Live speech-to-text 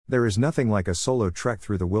There is nothing like a solo trek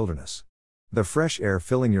through the wilderness. The fresh air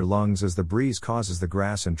filling your lungs as the breeze causes the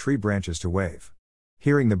grass and tree branches to wave.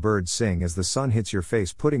 Hearing the birds sing as the sun hits your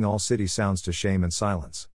face, putting all city sounds to shame and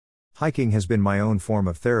silence. Hiking has been my own form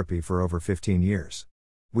of therapy for over 15 years.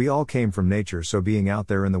 We all came from nature, so being out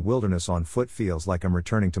there in the wilderness on foot feels like I'm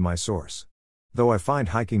returning to my source. Though I find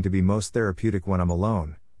hiking to be most therapeutic when I'm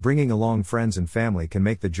alone, bringing along friends and family can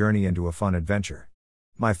make the journey into a fun adventure.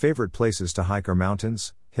 My favorite places to hike are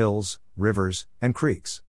mountains, hills, rivers, and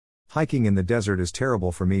creeks. Hiking in the desert is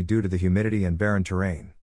terrible for me due to the humidity and barren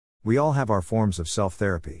terrain. We all have our forms of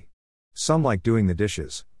self-therapy. Some like doing the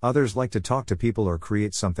dishes, others like to talk to people or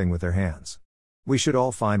create something with their hands. We should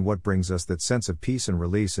all find what brings us that sense of peace and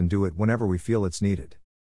release and do it whenever we feel it's needed.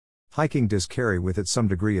 Hiking does carry with it some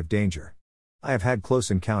degree of danger. I have had close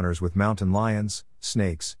encounters with mountain lions,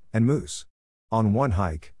 snakes, and moose. On one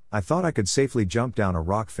hike, I thought I could safely jump down a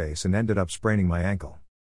rock face and ended up spraining my ankle.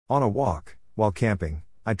 On a walk, while camping,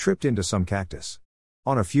 I tripped into some cactus.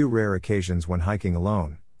 On a few rare occasions when hiking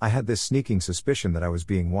alone, I had this sneaking suspicion that I was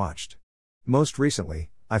being watched. Most recently,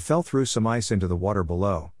 I fell through some ice into the water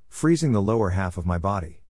below, freezing the lower half of my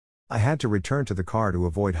body. I had to return to the car to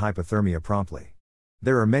avoid hypothermia promptly.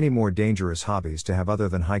 There are many more dangerous hobbies to have other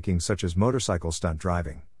than hiking, such as motorcycle stunt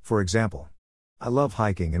driving, for example. I love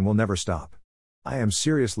hiking and will never stop. I am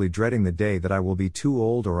seriously dreading the day that I will be too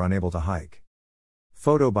old or unable to hike.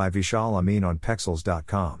 Photo by Vishal Amin on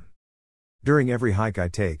Pexels.com. During every hike I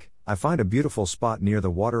take, I find a beautiful spot near the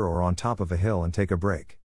water or on top of a hill and take a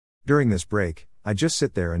break. During this break, I just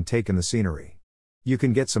sit there and take in the scenery. You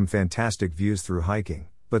can get some fantastic views through hiking,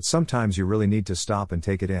 but sometimes you really need to stop and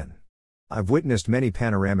take it in. I've witnessed many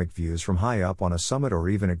panoramic views from high up on a summit or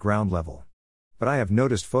even at ground level. But I have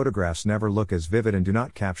noticed photographs never look as vivid and do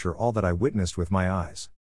not capture all that I witnessed with my eyes.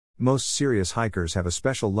 Most serious hikers have a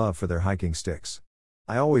special love for their hiking sticks.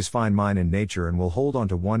 I always find mine in nature and will hold on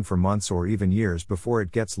to one for months or even years before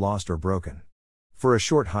it gets lost or broken. For a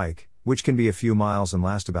short hike, which can be a few miles and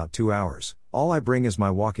last about 2 hours, all I bring is my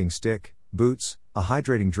walking stick, boots, a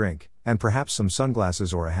hydrating drink, and perhaps some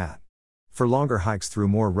sunglasses or a hat. For longer hikes through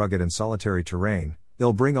more rugged and solitary terrain,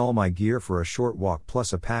 I'll bring all my gear for a short walk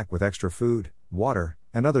plus a pack with extra food, water,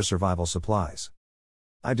 and other survival supplies.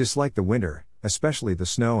 I dislike the winter, especially the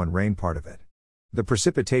snow and rain part of it. The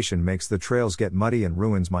precipitation makes the trails get muddy and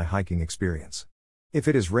ruins my hiking experience. If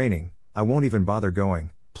it is raining, I won't even bother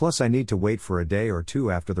going, plus I need to wait for a day or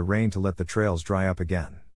two after the rain to let the trails dry up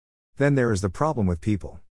again. Then there is the problem with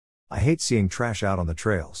people. I hate seeing trash out on the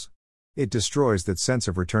trails. It destroys that sense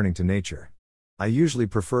of returning to nature. I usually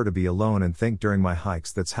prefer to be alone and think during my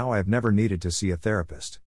hikes. That's how I have never needed to see a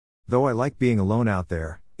therapist. Though I like being alone out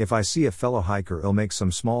there, if I see a fellow hiker, I'll make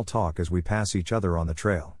some small talk as we pass each other on the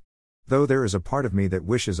trail. Though there is a part of me that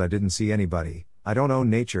wishes I didn't see anybody, I don't own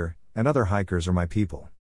nature, and other hikers are my people.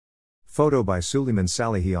 Photo by Suleiman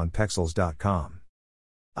Salihi on Pexels.com.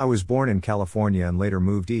 I was born in California and later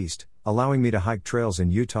moved east, allowing me to hike trails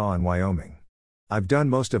in Utah and Wyoming. I've done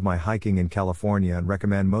most of my hiking in California and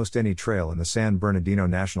recommend most any trail in the San Bernardino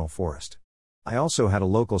National Forest. I also had a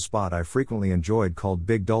local spot I frequently enjoyed called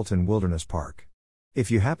Big Dalton Wilderness Park.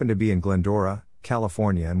 If you happen to be in Glendora,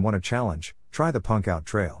 California and want a challenge, try the Punk Out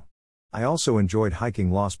Trail. I also enjoyed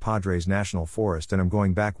hiking Los Padres National Forest and I'm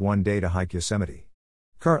going back one day to hike Yosemite.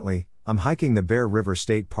 Currently, I'm hiking the Bear River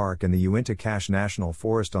State Park and the Uinta Cache National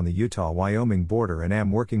Forest on the Utah-Wyoming border and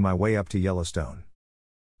am working my way up to Yellowstone.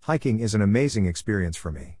 Hiking is an amazing experience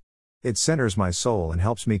for me. It centers my soul and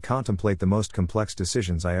helps me contemplate the most complex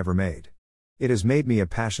decisions I ever made. It has made me a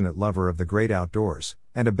passionate lover of the great outdoors,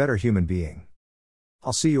 and a better human being.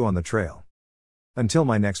 I'll see you on the trail. Until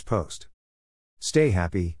my next post. Stay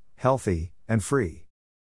happy, healthy, and free.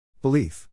 Belief.